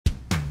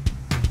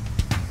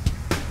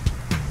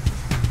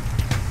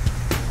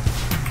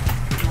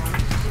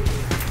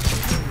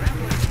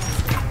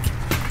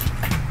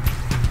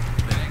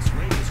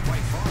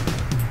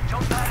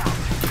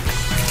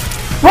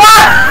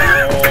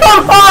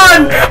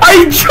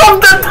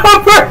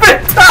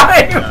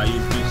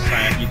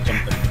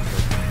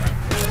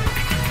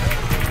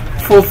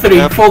Full 3,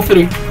 Yep. full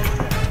 3.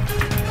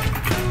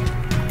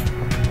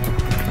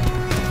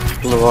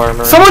 Blue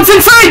armor. Someone's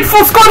inside!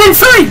 Full squad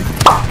inside!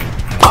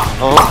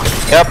 Oh,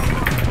 yep.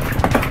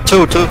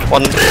 Two.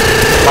 One.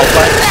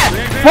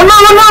 One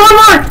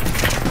more!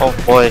 Oh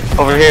boy,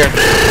 over here.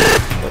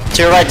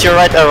 To your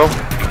right, arrow.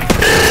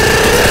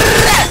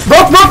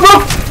 Broke!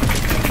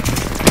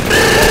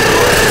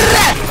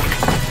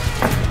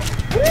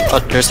 Oh,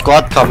 there's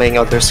squad coming.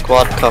 Yeah,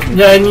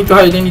 I need to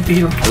hide, I need to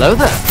heal. Hello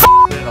there.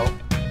 You know,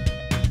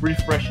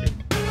 refreshing.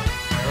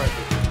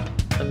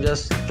 I'm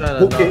just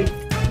trying to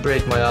not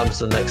break my arms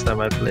the next time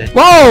I play.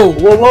 Whoa!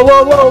 Whoa.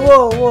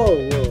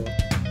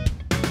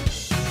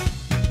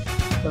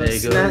 There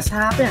you go.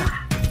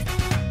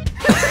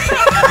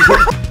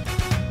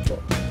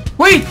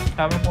 Wait!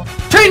 Having one.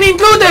 Chain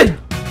included!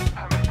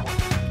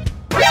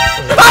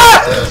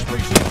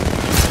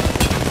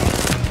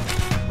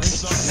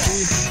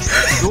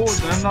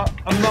 Dude, I'm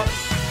not.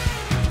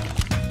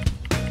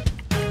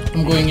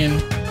 I'm going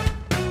in.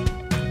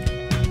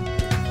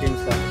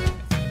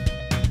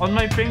 On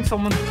my ping,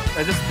 someone.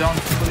 I just downed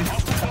somebody.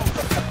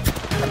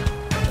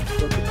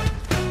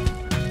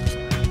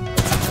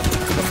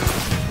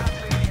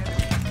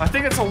 I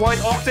think it's a white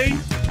octane.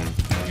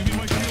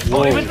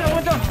 Oh, he went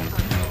down.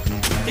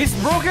 He's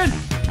broken.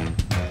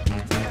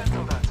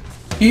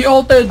 He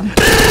ulted.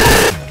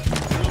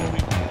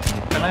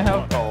 Can I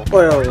have? Oh,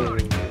 Well,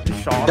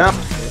 he's shot. yeah.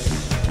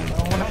 I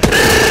don't wanna...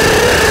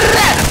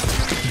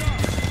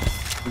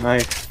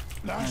 Nice.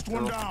 Last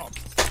one down.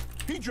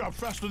 He dropped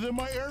faster than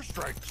my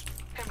airstrikes.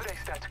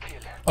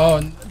 Oh,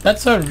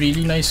 that's a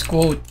really nice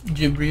quote,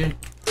 Jibril.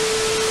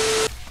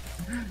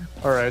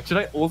 Alright, should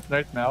I ult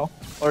right now?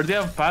 Or do you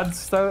have pads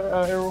style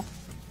arrow?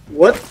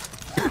 What?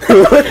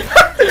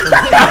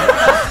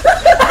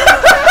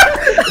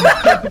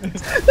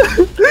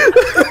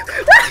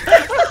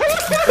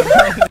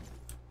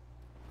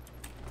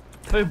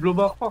 Hey, blue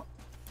backpack.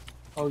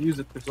 I'll use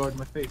it to guard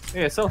my face.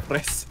 Hey,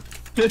 self-res.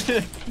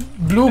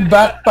 Blue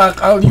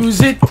backpack, I'll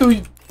use it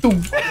to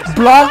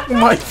block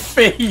my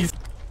face.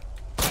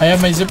 I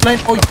have my zipline.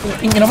 Oh,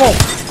 you in a ball.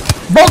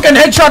 Broken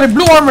headshot and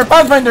blue armor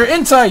Pathfinder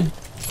inside.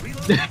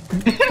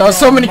 That was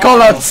so many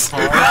callouts.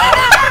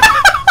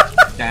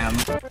 Damn.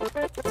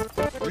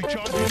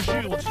 Recharging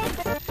shields.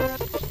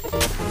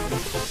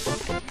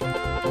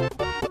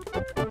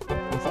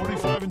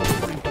 45 and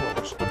 30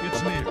 close.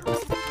 It's near.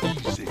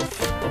 Easy.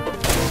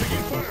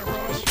 Taking fire,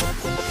 Ross.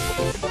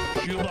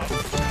 Shield up.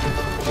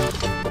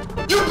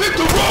 You picked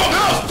the wrong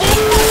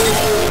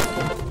house,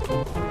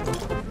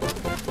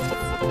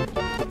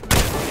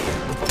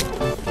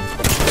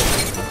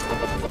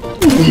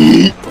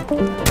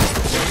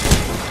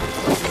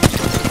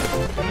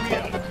 Enemy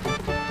out.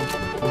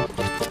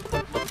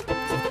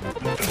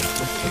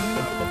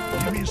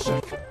 Give me a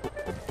sec.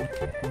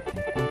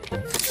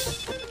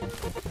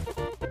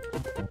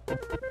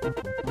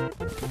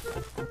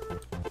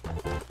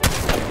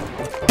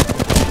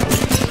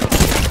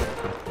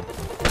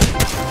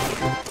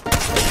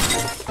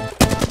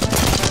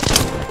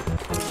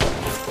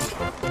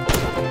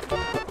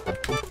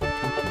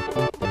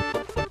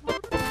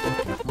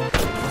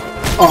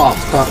 Oh,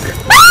 fuck.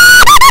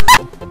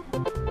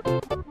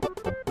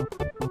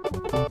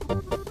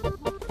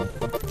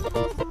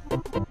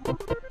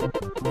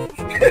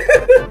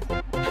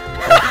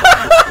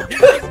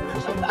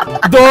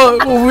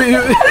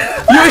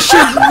 You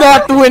should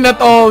not win at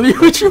all.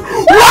 You should.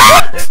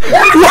 What?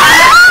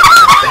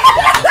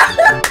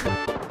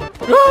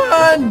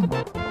 Run!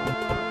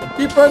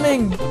 Keep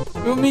running.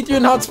 We'll meet you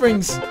in Hot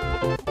Springs.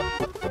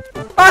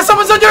 Ah,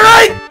 someone's on your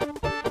right!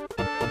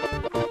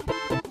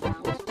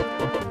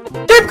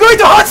 Keep going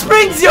to Hot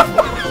Springs, yo!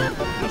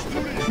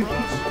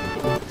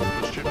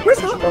 Where's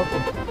Hotto?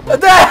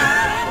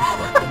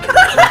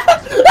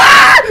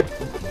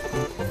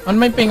 On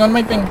my ping, on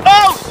my ping.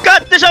 Oh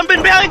God! There's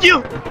something behind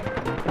you.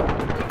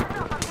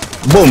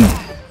 Boom!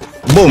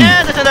 Boom!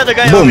 Yeah, there's another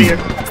guy Boom. over here.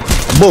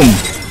 Boom!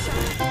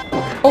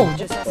 Oh,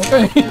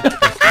 okay.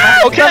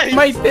 Okay.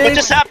 My What thing.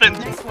 just happened?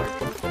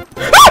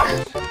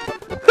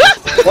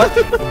 What?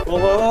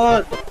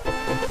 What?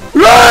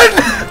 Run!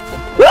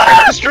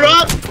 Just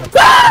run!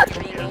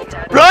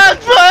 Run,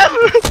 fam!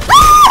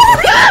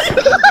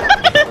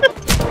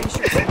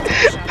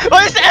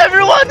 Why is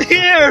everyone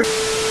here?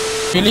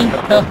 Really?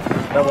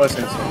 That was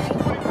insane.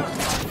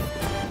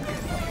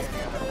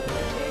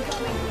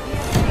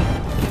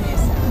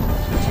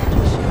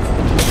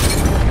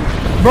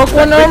 Broke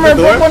one armor,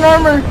 the door? broke one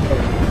armor.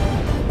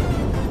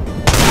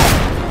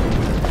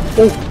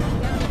 Oh.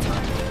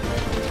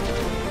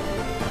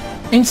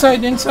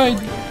 Inside.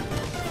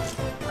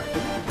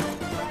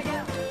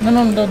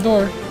 No, the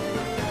door.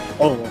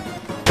 Oh.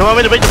 You want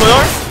me to break the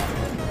door?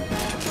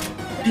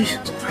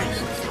 Jesus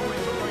Christ.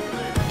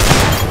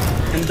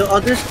 And the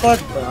other squad,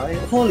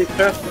 holy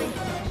crap.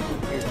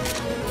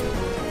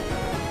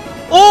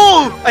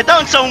 Oh! I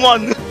downed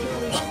someone!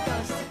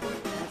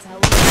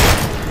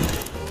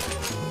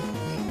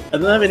 I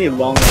don't have any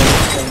long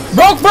range.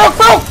 Broke!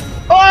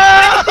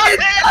 Oh!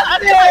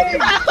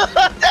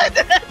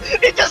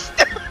 It just...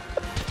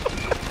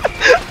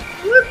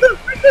 What the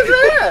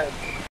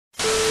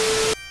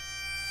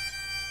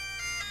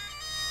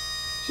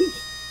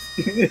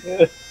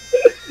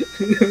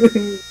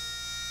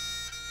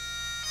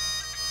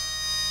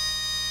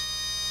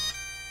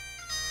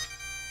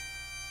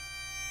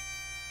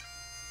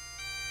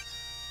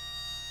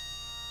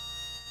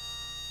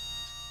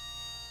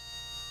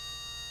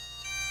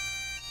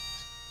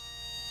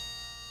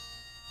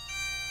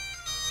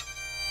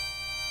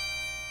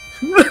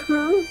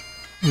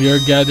We are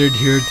gathered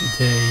here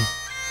today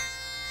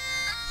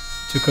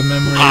to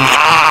commemorate.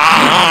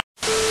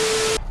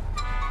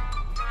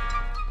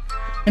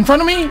 In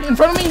front of me! In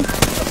front of me!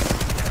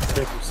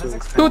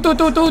 Two.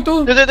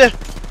 There.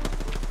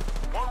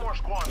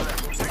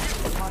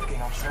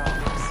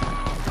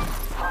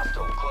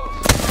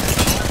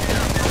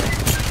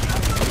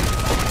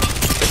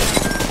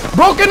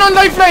 Broken on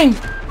lifeline!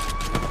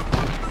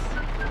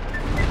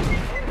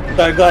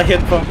 I got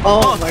hit from.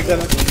 Oh my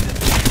god.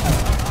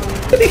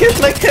 He hit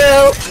like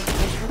hell!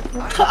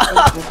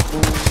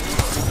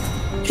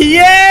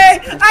 Yay!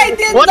 I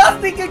did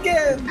nothing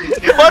again!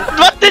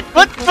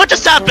 What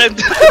just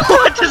happened?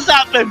 What just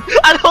happened?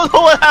 I don't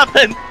know what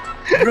happened.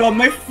 Bro,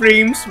 my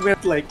frames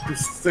went like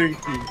this 30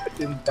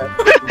 in that.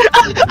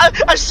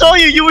 I saw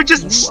you. You were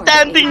just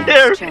standing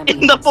there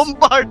in the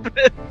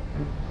bombardment.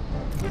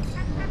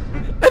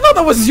 I thought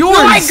that was yours!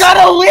 No, I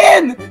gotta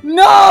win!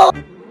 No!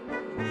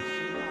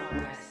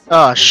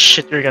 Oh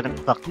shit, you're gonna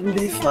fuck. Will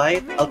they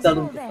fight? I'll tell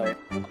them to fight.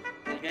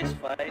 You guys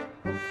fight?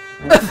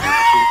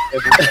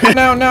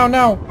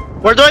 Now.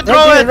 Where do I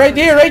throw it? Right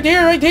here, right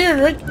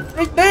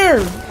there!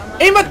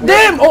 Aim at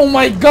them! Oh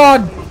my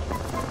god!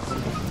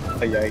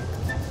 Ay.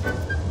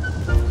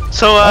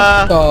 So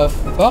What the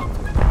fuck?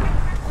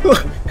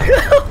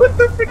 What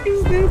the frick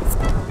is this?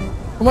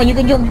 Come on, you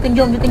can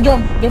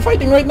jump. They're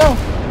fighting right now.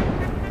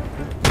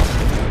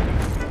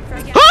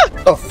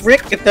 Oh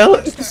frick, it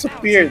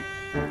disappeared.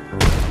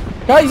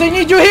 Guys, I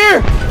need you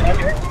here!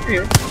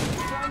 Here.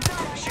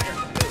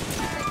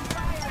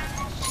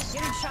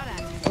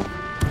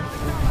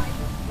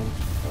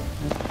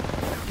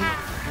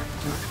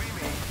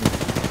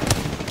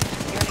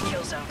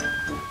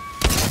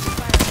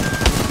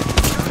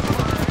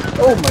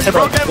 Oh my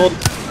god, gold.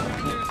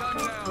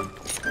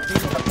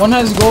 One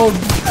has gold.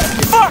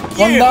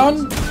 One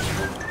down.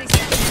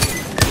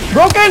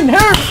 Broken!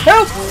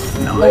 Help!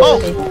 Oh.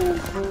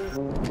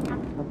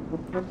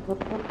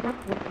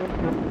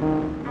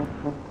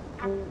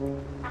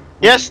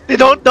 Yes, they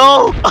don't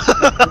know.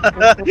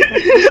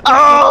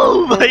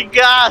 Oh my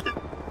god.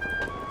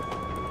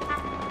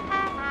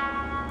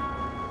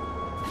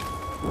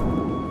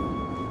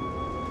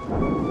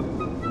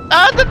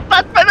 The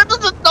Batman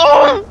doesn't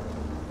know.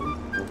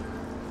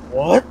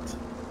 What?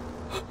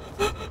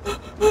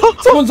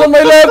 Someone's on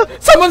my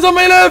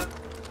left!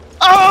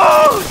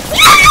 Oh!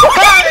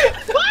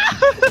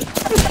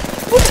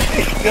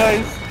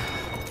 Guys.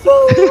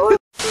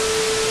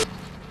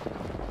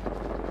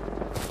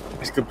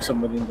 There's could be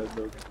somebody in that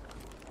building.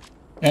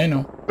 Yeah, I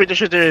know. Pretty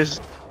sure there is.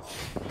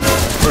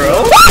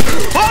 Bro?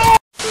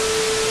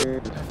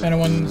 If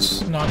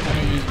anyone's not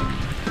gonna use it.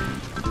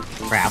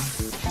 Crab.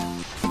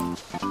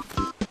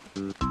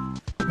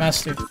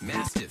 Mastiff.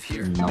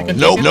 Here. Nope.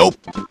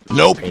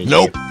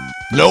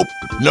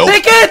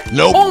 Take it!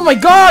 Nope. Oh my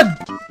god!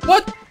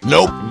 What?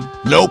 Nope.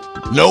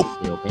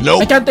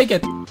 I can't take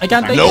it. I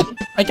can't take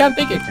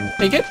it.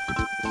 Take it?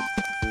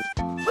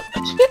 What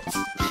the shit?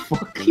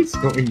 What is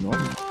going on?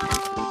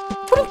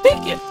 Couldn't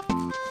take it.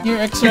 Here,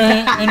 extra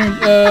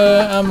energy,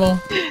 ammo.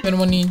 If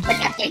anyone needs.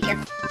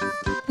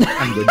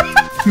 I'm good.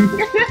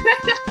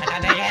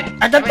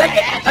 I can't take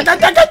it! I can't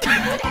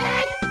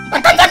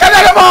take it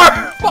anymore!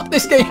 Fuck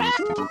this game!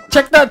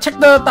 Check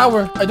the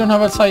tower. I don't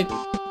have a sight.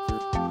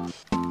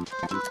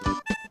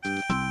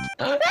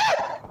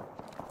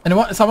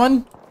 Anyone?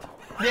 Someone?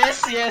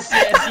 Yes.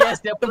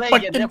 They're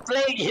playing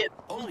it.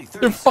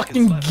 They're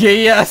fucking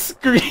gay ass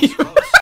scream.